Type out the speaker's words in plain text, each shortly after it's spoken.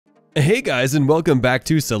Hey guys, and welcome back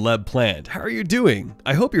to Celeb Plant. How are you doing?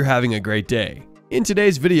 I hope you're having a great day. In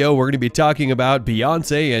today's video, we're going to be talking about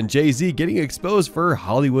Beyonce and Jay-Z getting exposed for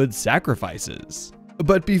Hollywood sacrifices.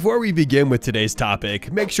 But before we begin with today's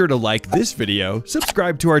topic, make sure to like this video,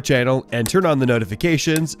 subscribe to our channel, and turn on the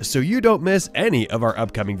notifications so you don't miss any of our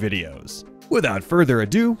upcoming videos. Without further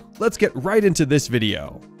ado, let's get right into this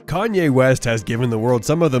video. Kanye West has given the world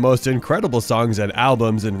some of the most incredible songs and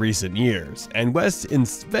albums in recent years, and West's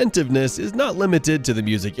inventiveness is not limited to the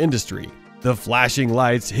music industry. The flashing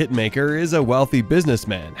lights hitmaker is a wealthy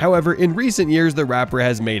businessman. However, in recent years, the rapper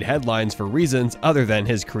has made headlines for reasons other than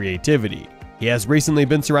his creativity. He has recently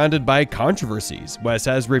been surrounded by controversies. West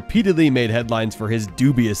has repeatedly made headlines for his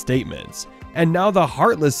dubious statements. And now the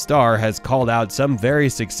heartless star has called out some very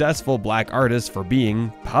successful black artists for being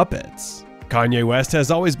puppets. Kanye West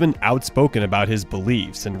has always been outspoken about his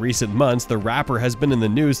beliefs. In recent months, the rapper has been in the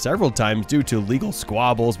news several times due to legal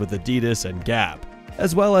squabbles with Adidas and Gap,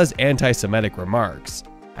 as well as anti-Semitic remarks.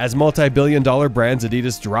 As multi-billion-dollar brands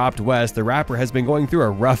Adidas dropped West, the rapper has been going through a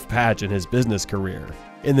rough patch in his business career.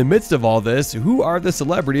 In the midst of all this, who are the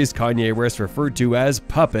celebrities Kanye West referred to as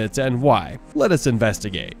puppets and why? Let us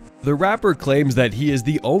investigate. The rapper claims that he is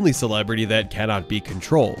the only celebrity that cannot be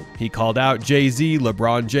controlled. He called out Jay-Z,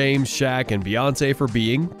 LeBron James, Shaq, and Beyonce for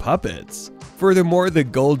being puppets. Furthermore, the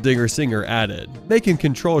gold digger singer added, "They can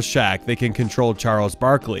control Shaq, they can control Charles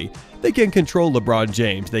Barkley, they can control LeBron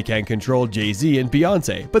James, they can control Jay-Z and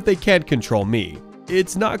Beyonce, but they can't control me."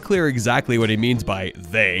 It's not clear exactly what he means by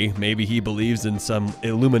they. Maybe he believes in some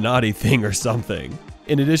Illuminati thing or something.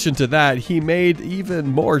 In addition to that, he made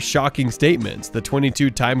even more shocking statements. The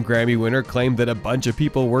 22-time Grammy winner claimed that a bunch of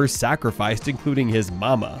people were sacrificed, including his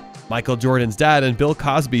mama, Michael Jordan's dad, and Bill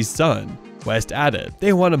Cosby's son. West added,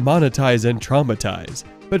 "They want to monetize and traumatize,"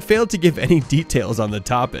 but failed to give any details on the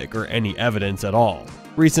topic or any evidence at all.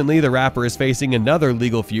 Recently, the rapper is facing another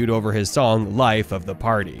legal feud over his song Life of the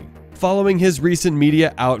Party. Following his recent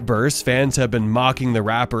media outbursts, fans have been mocking the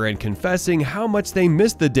rapper and confessing how much they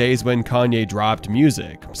missed the days when Kanye dropped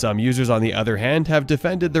music. Some users, on the other hand, have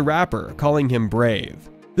defended the rapper, calling him brave.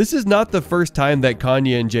 This is not the first time that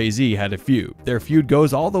Kanye and Jay-Z had a feud. Their feud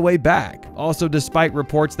goes all the way back. Also, despite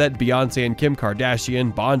reports that Beyonce and Kim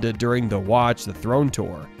Kardashian bonded during the Watch the Throne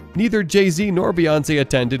tour, neither Jay-Z nor Beyonce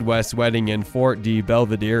attended West's wedding in Fort de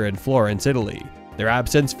Belvedere in Florence, Italy. Their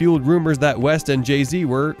absence fueled rumors that West and Jay-Z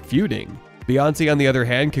were feuding. Beyonce, on the other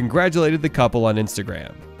hand, congratulated the couple on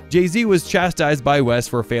Instagram. Jay-Z was chastised by West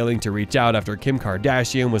for failing to reach out after Kim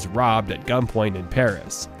Kardashian was robbed at gunpoint in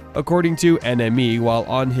Paris. According to NME, while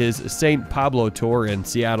on his St. Pablo tour in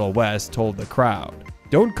Seattle, West told the crowd,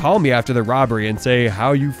 "Don't call me after the robbery and say,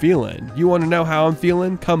 'How you feeling?' You want to know how I'm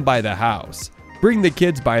feeling? Come by the house. Bring the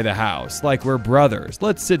kids by the house, like we're brothers.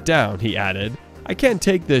 Let's sit down," he added. "I can't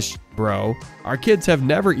take this, bro. Our kids have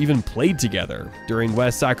never even played together." During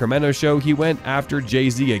West's Sacramento show, he went after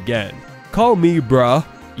Jay-Z again. "Call me, bruh.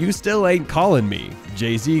 You still ain't calling me.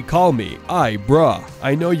 Jay-Z, call me. Aye, bruh.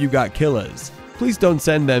 I know you got killers. Please don't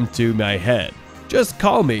send them to my head. Just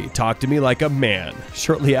call me. Talk to me like a man."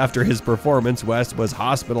 Shortly after his performance, West was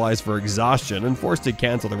hospitalized for exhaustion and forced to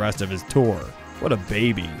cancel the rest of his tour. What a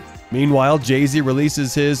baby. Meanwhile, Jay-Z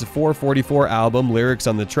releases his 444 album. Lyrics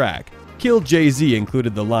on the track Kill Jay-Z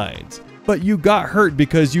included the lines, "But you got hurt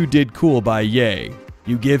because you did Cool by Ye.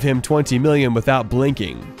 You give him 20 million without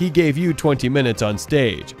blinking. He gave you 20 minutes on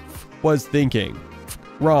stage. Was thinking.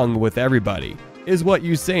 Wrong with everybody. Is what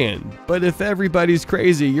you saying. But if everybody's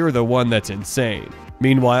crazy, you're the one that's insane."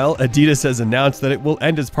 Meanwhile, Adidas has announced that it will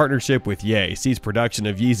end its partnership with Ye, cease production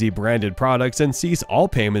of Yeezy branded products, and cease all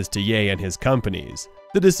payments to Ye and his companies.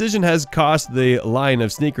 The decision has cost the line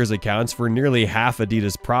of sneakers accounts for nearly half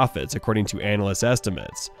Adidas profits, according to analyst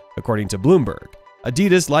estimates. According to Bloomberg,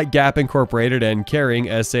 Adidas, like Gap Incorporated and Kering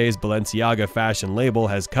SA's Balenciaga fashion label,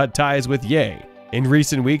 has cut ties with Ye. In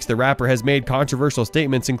recent weeks, the rapper has made controversial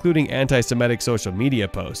statements, including anti-Semitic social media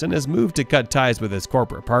posts, and has moved to cut ties with his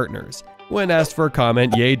corporate partners. When asked for a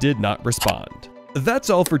comment, Ye did not respond. That's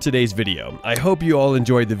all for today's video. I hope you all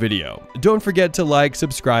enjoyed the video. Don't forget to like,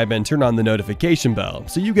 subscribe, and turn on the notification bell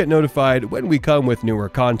so you get notified when we come with newer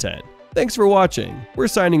content. Thanks for watching. We're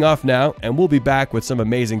signing off now, and we'll be back with some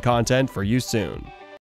amazing content for you soon.